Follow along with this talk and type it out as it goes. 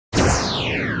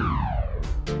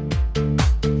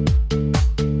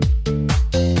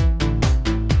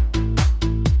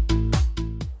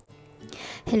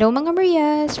Hello mga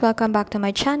Marias! Welcome back to my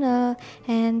channel.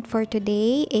 And for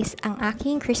today is ang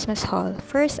aking Christmas haul.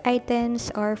 First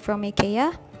items are from Ikea.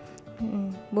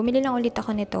 Bumili lang ulit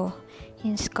ako nito.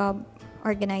 Yung skubb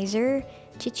organizer,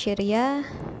 chichirya,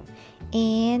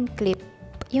 and clip.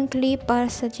 Yung clip para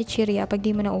sa chichirya pag di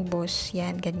mo naubos.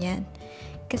 Yan, ganyan.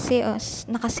 Kasi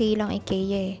nakasale lang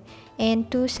Ikea eh. And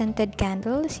 2 scented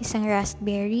candles, isang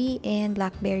raspberry and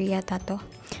blackberry yata to.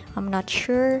 I'm not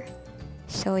sure.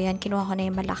 So, yan. Kinuha ko na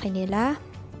yung malaki nila.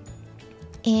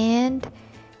 And,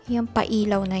 yung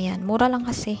pailaw na yan. Mura lang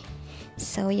kasi.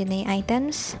 So, yun na yung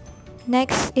items.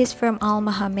 Next is from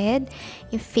mahameed.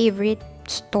 Yung favorite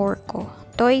store ko.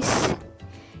 Toys.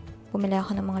 Bumili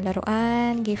ako ng mga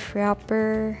laruan. Gift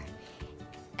wrapper.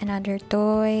 Another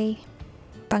toy.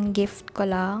 Pang gift ko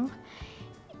lang.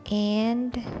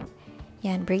 And,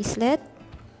 yan. Bracelet.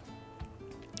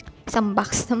 Isang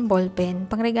box ng ballpen.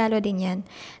 Pangregalo din yan.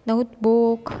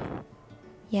 Notebook.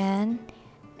 Yan.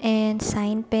 And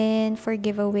sign pen for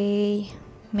giveaway.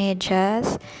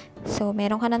 Medyas. So,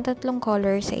 meron ka ng 3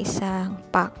 colors sa isang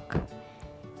pack.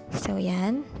 So,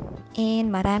 yan. And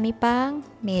marami pang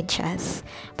medyas.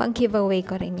 Pang giveaway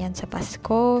ko rin yan sa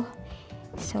Pasko.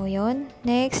 So, yun.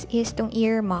 Next is tong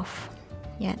ear muff.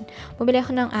 Yan. Bumili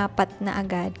ako ng 4 na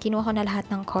agad. Kinuha ko na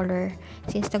lahat ng color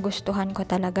since nagustuhan ko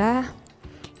talaga.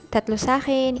 3 sa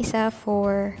akin, isa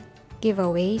for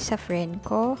giveaway sa friend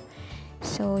ko.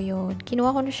 So, yun.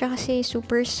 Kinuha ko na siya kasi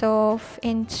super soft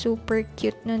and super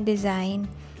cute ng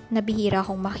design. Nabihira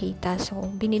akong makita. So,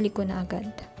 binili ko na agad.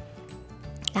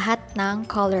 Lahat ng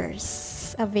colors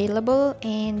available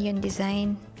and yung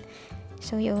design.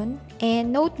 So, yun.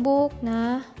 And notebook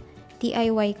na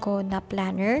DIY ko na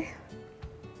planner.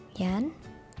 Yan.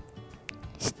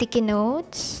 Sticky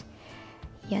notes.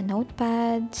 Yan,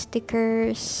 notepad,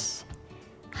 stickers,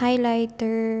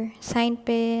 highlighter, sign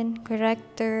pen,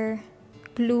 corrector,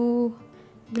 glue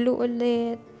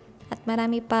ulit, at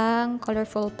marami pang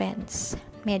colorful pens,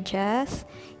 medyas,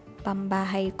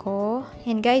 pambahay ko.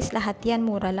 And guys, lahat yan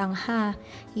mura lang ha.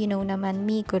 You know naman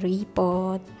me,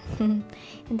 kuripot. And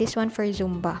this one for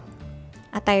Zumba.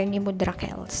 Attire ni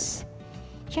Mudrakels.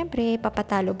 Siyempre,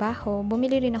 papatalo ba ako?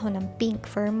 Bumili rin ako ng pink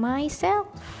for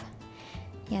myself.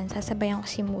 Yan, sasabayan ko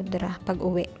si Mudra pag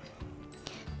uwi.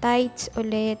 Tights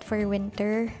ulit for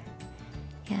winter.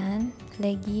 Yan,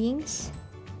 leggings.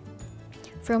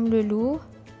 From Lulu,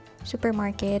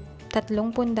 supermarket.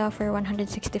 3 punda for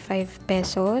 165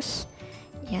 pesos.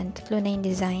 Yan, 3 na yung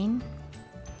design.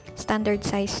 Standard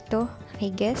size to,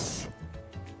 I guess.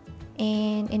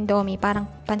 And Indomie, parang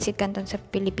pansit canton sa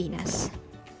Pilipinas.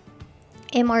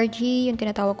 MRG, yung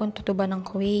tinatawag kong tutuba ng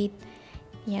Kuwait.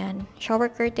 Yan. Shower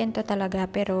curtain to talaga.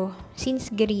 Pero, since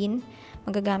green,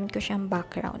 magagamit ko siyang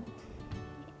background.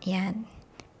 Yan.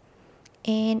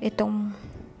 And, itong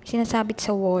sinasabit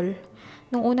sa wall.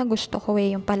 Nung una gusto ko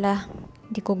yung pala,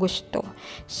 hindi ko gusto.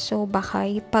 So, baka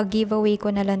ipag-giveaway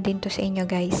ko na lang din to sa inyo,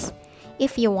 guys.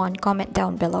 If you want, comment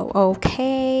down below.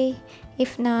 Okay?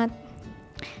 If not,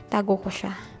 tago ko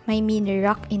siya. May mini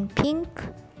rock in pink.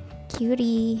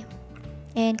 Cutie.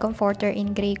 And comforter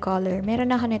in gray color.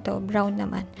 Meron na ako nito, brown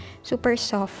naman. Super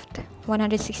soft,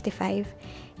 165.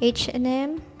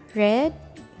 H&M, red,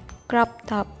 crop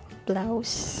top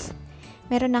blouse.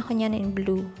 Meron na ako niyan in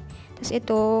blue. Tapos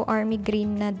ito, army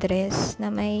green na dress na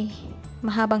may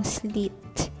mahabang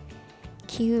slit.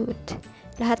 Cute.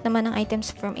 Lahat naman ng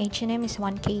items from H&M is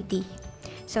 1KD.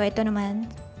 So, ito naman,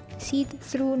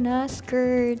 see-through na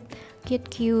skirt.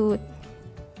 Cute.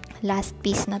 Last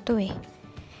piece na to eh.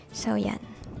 So, yan.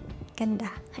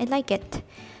 Ganda. I like it.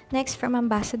 Next, from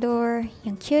Ambassador,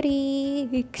 yung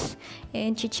cutics,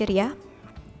 and chichirya,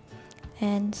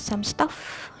 and some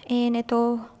stuff. And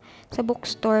ito, sa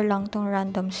bookstore lang tong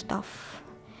random stuff.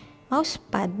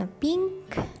 Mousepad na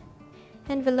pink.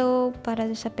 Envelope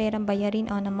para sa perang bayarin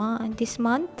this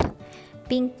month.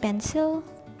 Pink pencil,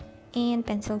 and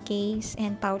pencil case,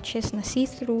 and pouches na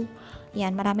see-through.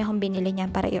 Yan, marami akong binili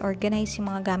niyan para i-organize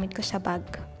yung mga gamit ko sa bag.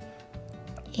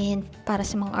 And para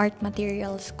sa mga art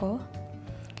materials ko.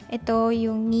 Ito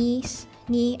yung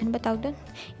ano ba tawag doon?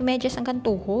 Yung medyas hanggang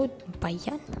tuhod. Ba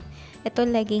yan? Ito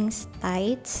leggings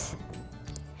tights.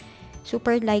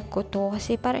 Super like ko to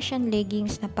kasi para siyang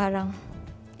leggings na parang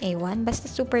ewan. Basta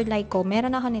super like ko.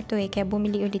 Meron ako nito eh. Kaya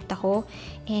bumili ulit ako.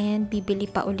 And bibili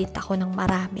pa ulit ako ng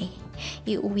marami.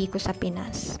 Iuwi ko sa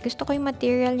Pinas. Gusto ko yung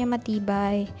material niya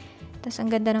matibay. Tapos ang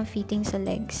ganda ng fitting sa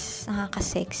legs.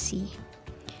 Nakaka-sexy.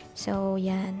 So,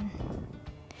 yan.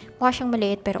 Mukha siyang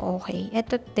maliit pero okay.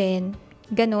 Ito din,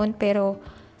 ganun pero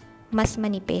mas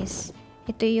manipis.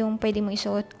 Ito yung pwede mo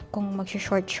isuot kung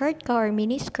mag-short ka or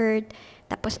mini skirt.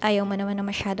 tapos ayaw mo naman na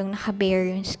masyadong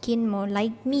naka-bare yung skin mo,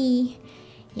 like me,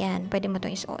 yan, pwede mo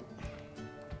itong isuot.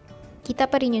 Kita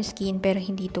pa rin yung skin, pero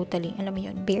hindi totally, alam mo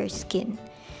yun, bare skin.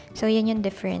 So, yan yung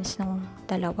difference ng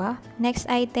dalawa. Next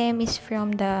item is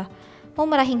from the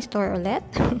marahing store ulit.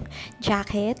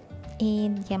 Jacket.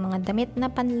 And yung mga damit na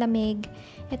panlamig.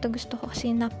 Ito gusto ko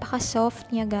kasi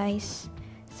napaka-soft niya, guys.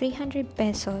 300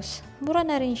 pesos. Mura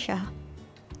na rin siya.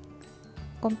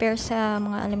 Compare sa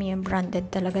mga, alam mo yun, branded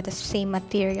talaga. Tas same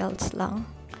materials lang.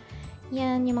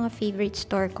 Yan, yung mga favorite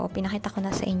store ko. Pinakita ko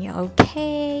na sa inyo.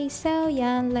 Okay. So,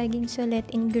 yan. Leggings ulit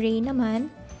in gray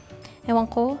naman. Ewan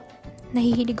ko.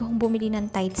 Nahihilig akong bumili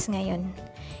ng tights ngayon.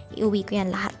 Iuwi ko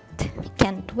yan lahat.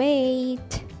 Can't wait.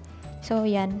 So,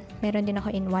 yan. Meron din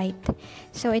ako in white.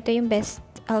 So, ito yung Best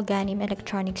Alganim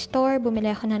Electronic Store.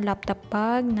 Bumili ako ng laptop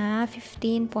bag na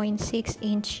 15.6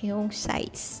 inch yung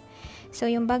size. So,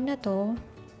 yung bag na to,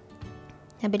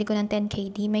 nabili ko ng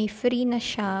 10KD. May free na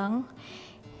siyang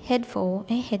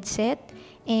headset,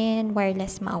 and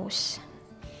wireless mouse.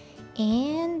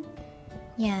 And,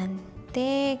 yan.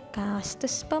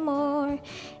 Gastos pa more.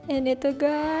 And ito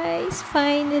guys,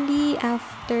 finally,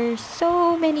 after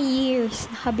so many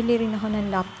years, nakabili rin ako ng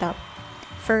laptop.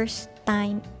 First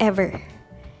time ever.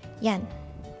 Yan.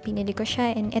 Pinili ko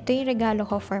siya, and ito yung regalo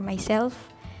ko for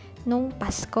myself nung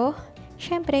Pasko.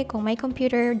 Syempre, kung may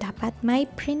computer, dapat may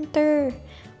printer.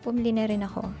 Bumili na rin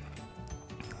ako.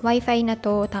 Wi-Fi na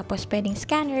to, tapos pwedeng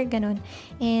scanner, ganun.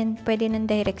 And pwede nang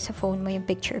direct sa phone mo yung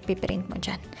picture, piprint mo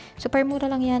dyan. Super mura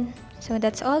lang yan. So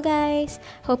that's all guys.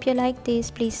 Hope you like this.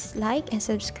 Please like and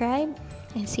subscribe.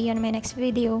 And see you on my next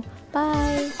video.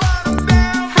 Bye!